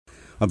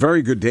A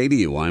very good day to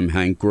you. I'm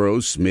Hank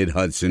Gross,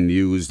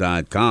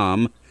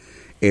 MidHudsonNews.com.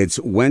 It's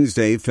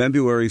Wednesday,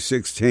 February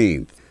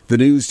 16th. The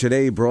news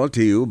today brought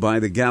to you by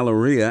the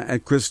Galleria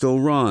at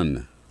Crystal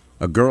Run.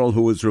 A girl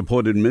who was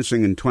reported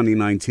missing in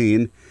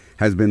 2019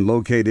 has been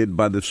located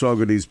by the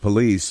Saugerties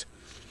police.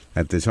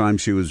 At the time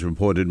she was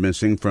reported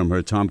missing from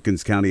her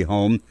Tompkins County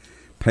home,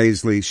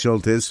 Paisley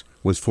Schultes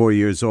was 4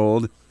 years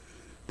old.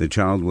 The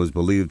child was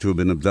believed to have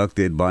been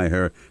abducted by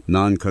her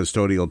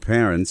non-custodial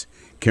parents,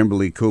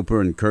 Kimberly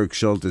Cooper and Kirk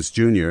Schultes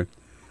Jr.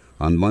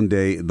 On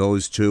Monday,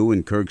 those two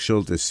and Kirk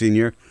Schultes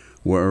Sr.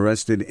 were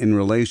arrested in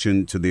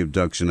relation to the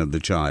abduction of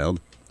the child.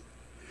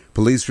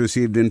 Police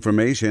received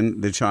information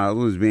the child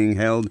was being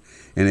held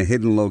in a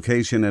hidden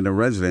location at a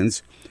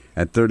residence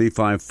at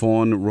 35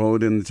 Fawn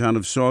Road in the town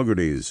of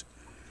Saugerties.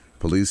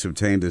 Police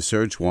obtained a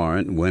search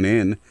warrant, went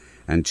in,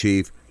 and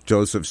Chief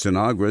Joseph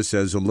Sinagra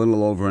says a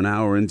little over an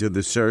hour into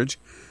the search,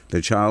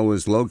 the child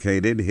was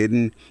located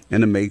hidden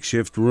in a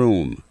makeshift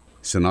room.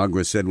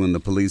 Sinagra said when the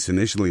police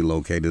initially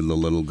located the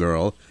little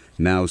girl,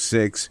 now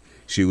 6,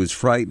 she was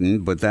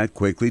frightened, but that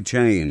quickly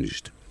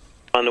changed.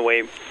 On the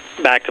way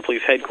back to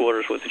police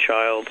headquarters with the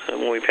child, and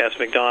when we passed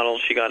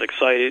McDonald's, she got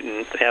excited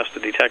and asked the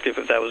detective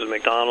if that was a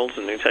McDonald's,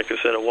 and the detective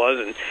said it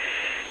was, and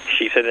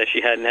she said that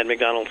she hadn't had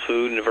McDonald's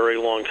food in a very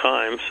long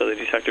time, so the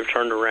detective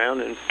turned around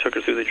and took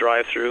her through the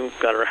drive-thru,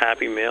 got her a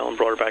Happy Meal, and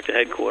brought her back to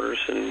headquarters,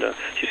 and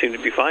she seemed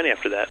to be fine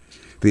after that.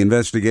 The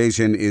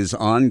investigation is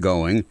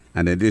ongoing,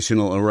 and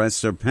additional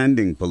arrests are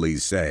pending,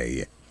 police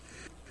say.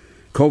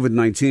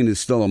 COVID-19 is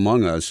still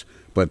among us,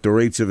 but the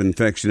rates of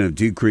infection have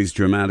decreased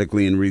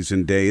dramatically in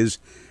recent days,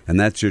 and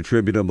that's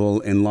attributable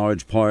in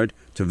large part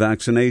to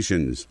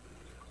vaccinations.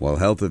 While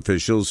health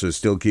officials are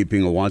still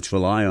keeping a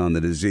watchful eye on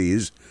the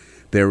disease,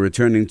 they're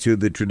returning to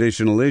the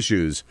traditional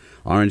issues.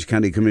 Orange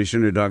County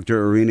Commissioner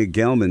Dr. Irina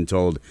Gelman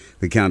told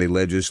the county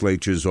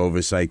legislature's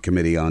Oversight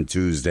Committee on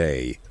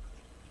Tuesday.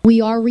 We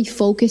are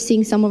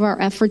refocusing some of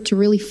our effort to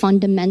really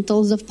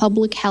fundamentals of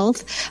public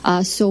health.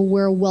 So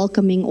we're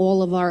welcoming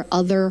all of our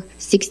other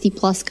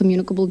 60-plus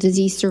communicable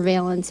disease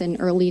surveillance and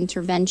early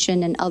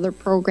intervention and other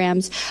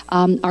programs,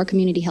 our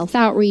community health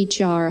outreach,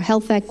 our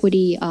health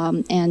equity,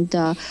 and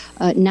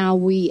now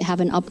we have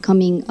an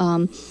upcoming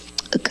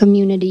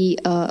community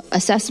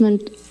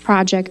assessment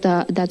project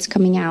that's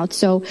coming out.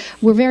 So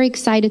we're very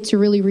excited to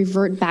really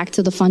revert back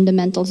to the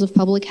fundamentals of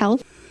public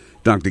health.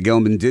 Dr.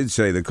 Gelman did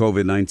say the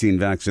COVID-19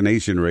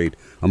 vaccination rate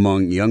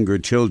among younger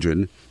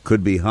children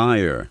could be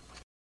higher.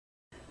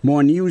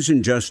 More news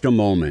in just a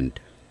moment.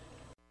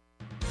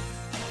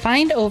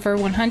 Find over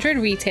 100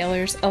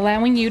 retailers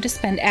allowing you to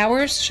spend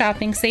hours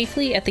shopping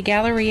safely at the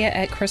Galleria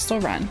at Crystal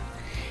Run.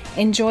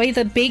 Enjoy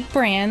the big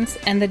brands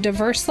and the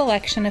diverse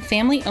selection of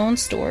family-owned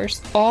stores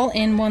all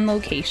in one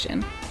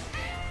location.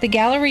 The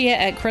Galleria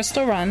at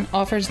Crystal Run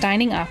offers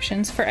dining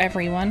options for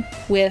everyone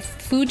with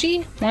Fuji,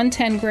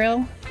 110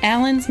 Grill,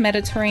 Allen's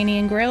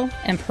Mediterranean Grill,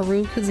 and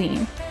Peru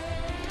Cuisine.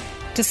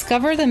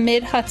 Discover the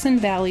Mid-Hudson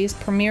Valley's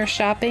premier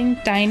shopping,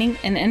 dining,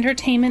 and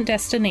entertainment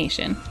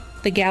destination,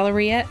 the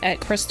Galleria at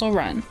Crystal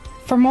Run.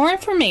 For more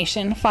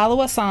information,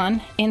 follow us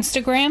on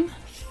Instagram,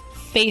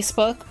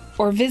 Facebook,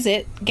 or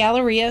visit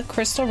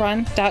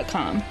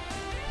GalleriaCrystalRun.com.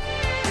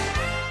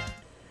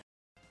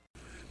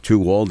 2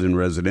 Walden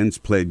residents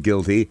pled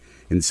guilty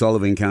in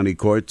Sullivan County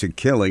Court to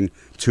killing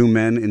 2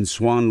 men in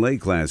Swan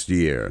Lake last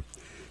year.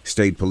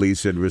 State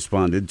police had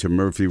responded to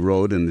Murphy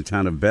Road in the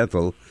town of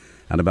Bethel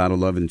at about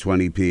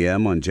 11:20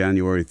 p.m. on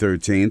January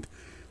 13th,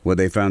 where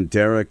they found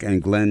Derek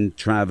and Glenn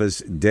Travis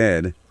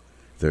dead.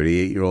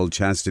 38-year-old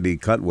Chastity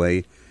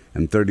Cutway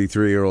and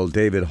 33-year-old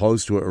David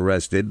Host were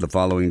arrested the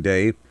following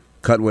day.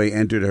 Cutway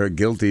entered her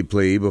guilty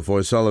plea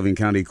before Sullivan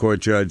County Court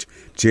Judge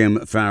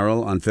Jim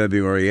Farrell on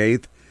February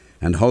 8th,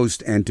 and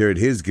Host entered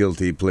his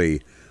guilty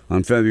plea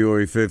on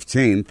February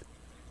 15th.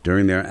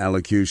 During their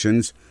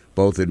allocutions,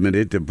 both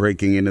admitted to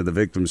breaking into the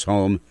victim's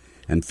home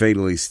and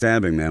fatally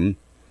stabbing them.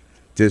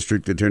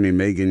 District Attorney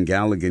Megan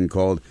Galligan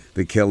called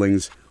the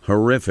killings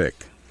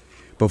horrific.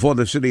 Before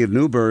the city of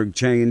Newburgh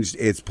changed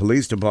its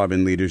police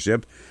department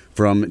leadership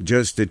from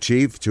just a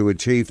chief to a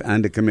chief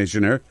and a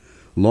commissioner,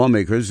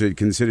 lawmakers had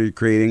considered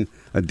creating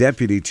a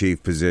deputy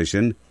chief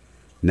position.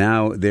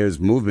 Now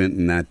there's movement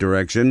in that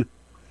direction.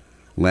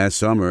 Last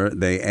summer,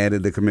 they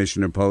added the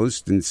commissioner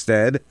post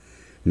instead.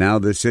 Now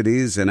the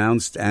city's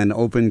announced an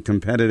open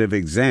competitive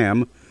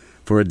exam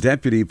for a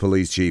deputy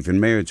police chief, and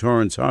Mayor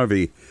Torrance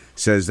Harvey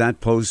says that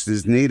post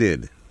is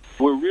needed.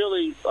 We're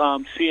really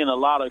seeing a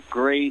lot of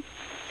great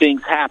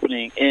things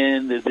happening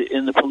in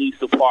the police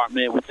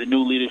department with the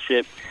new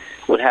leadership,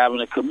 with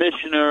having a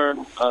commissioner,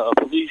 a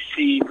police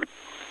chief,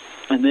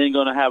 and then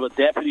going to have a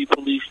deputy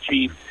police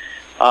chief.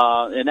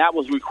 And that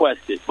was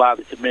requested by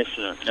the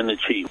commissioner and the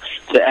chief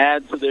to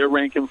add to their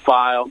rank and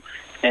file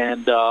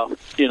and,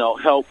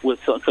 help with,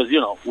 because,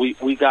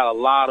 we got a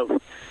lot of,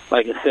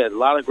 like I said, a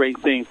lot of great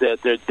things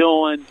that they're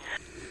doing.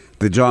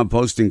 The job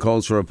posting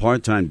calls for a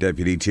part-time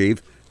deputy chief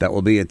that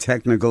will be a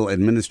technical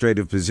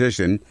administrative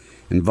position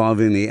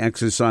involving the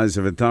exercise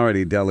of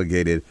authority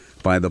delegated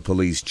by the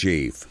police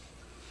chief.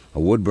 A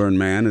Woodburn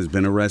man has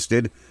been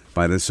arrested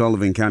by the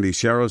Sullivan County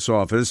Sheriff's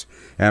Office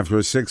after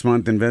a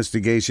 6-month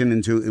investigation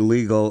into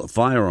illegal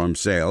firearm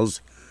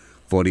sales.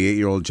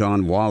 48-year-old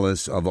John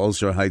Wallace of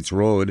Ulster Heights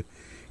Road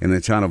in the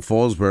town of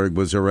Fallsburg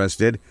was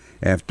arrested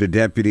after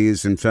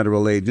deputies and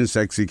federal agents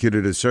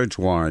executed a search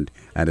warrant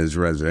at his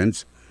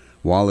residence.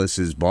 Wallace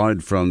is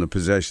barred from the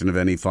possession of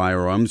any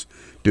firearms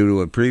due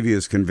to a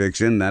previous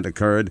conviction that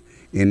occurred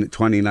in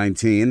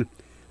 2019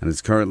 and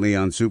is currently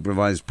on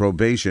supervised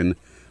probation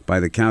by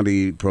the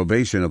county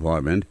probation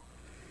department.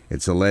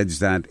 It's alleged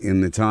that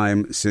in the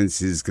time since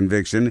his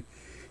conviction,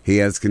 he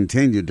has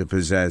continued to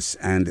possess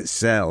and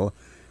sell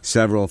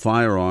several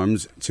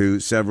firearms to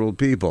several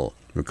people.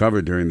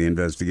 Recovered during the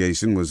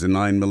investigation was a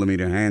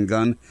 9mm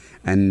handgun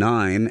and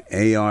 9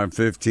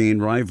 AR-15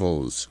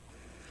 rifles.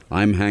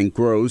 I'm Hank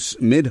Gross,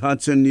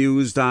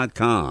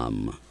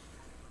 MidHudsonNews.com.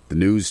 The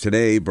news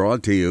today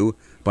brought to you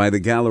by the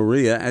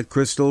Galleria at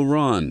Crystal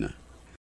Run.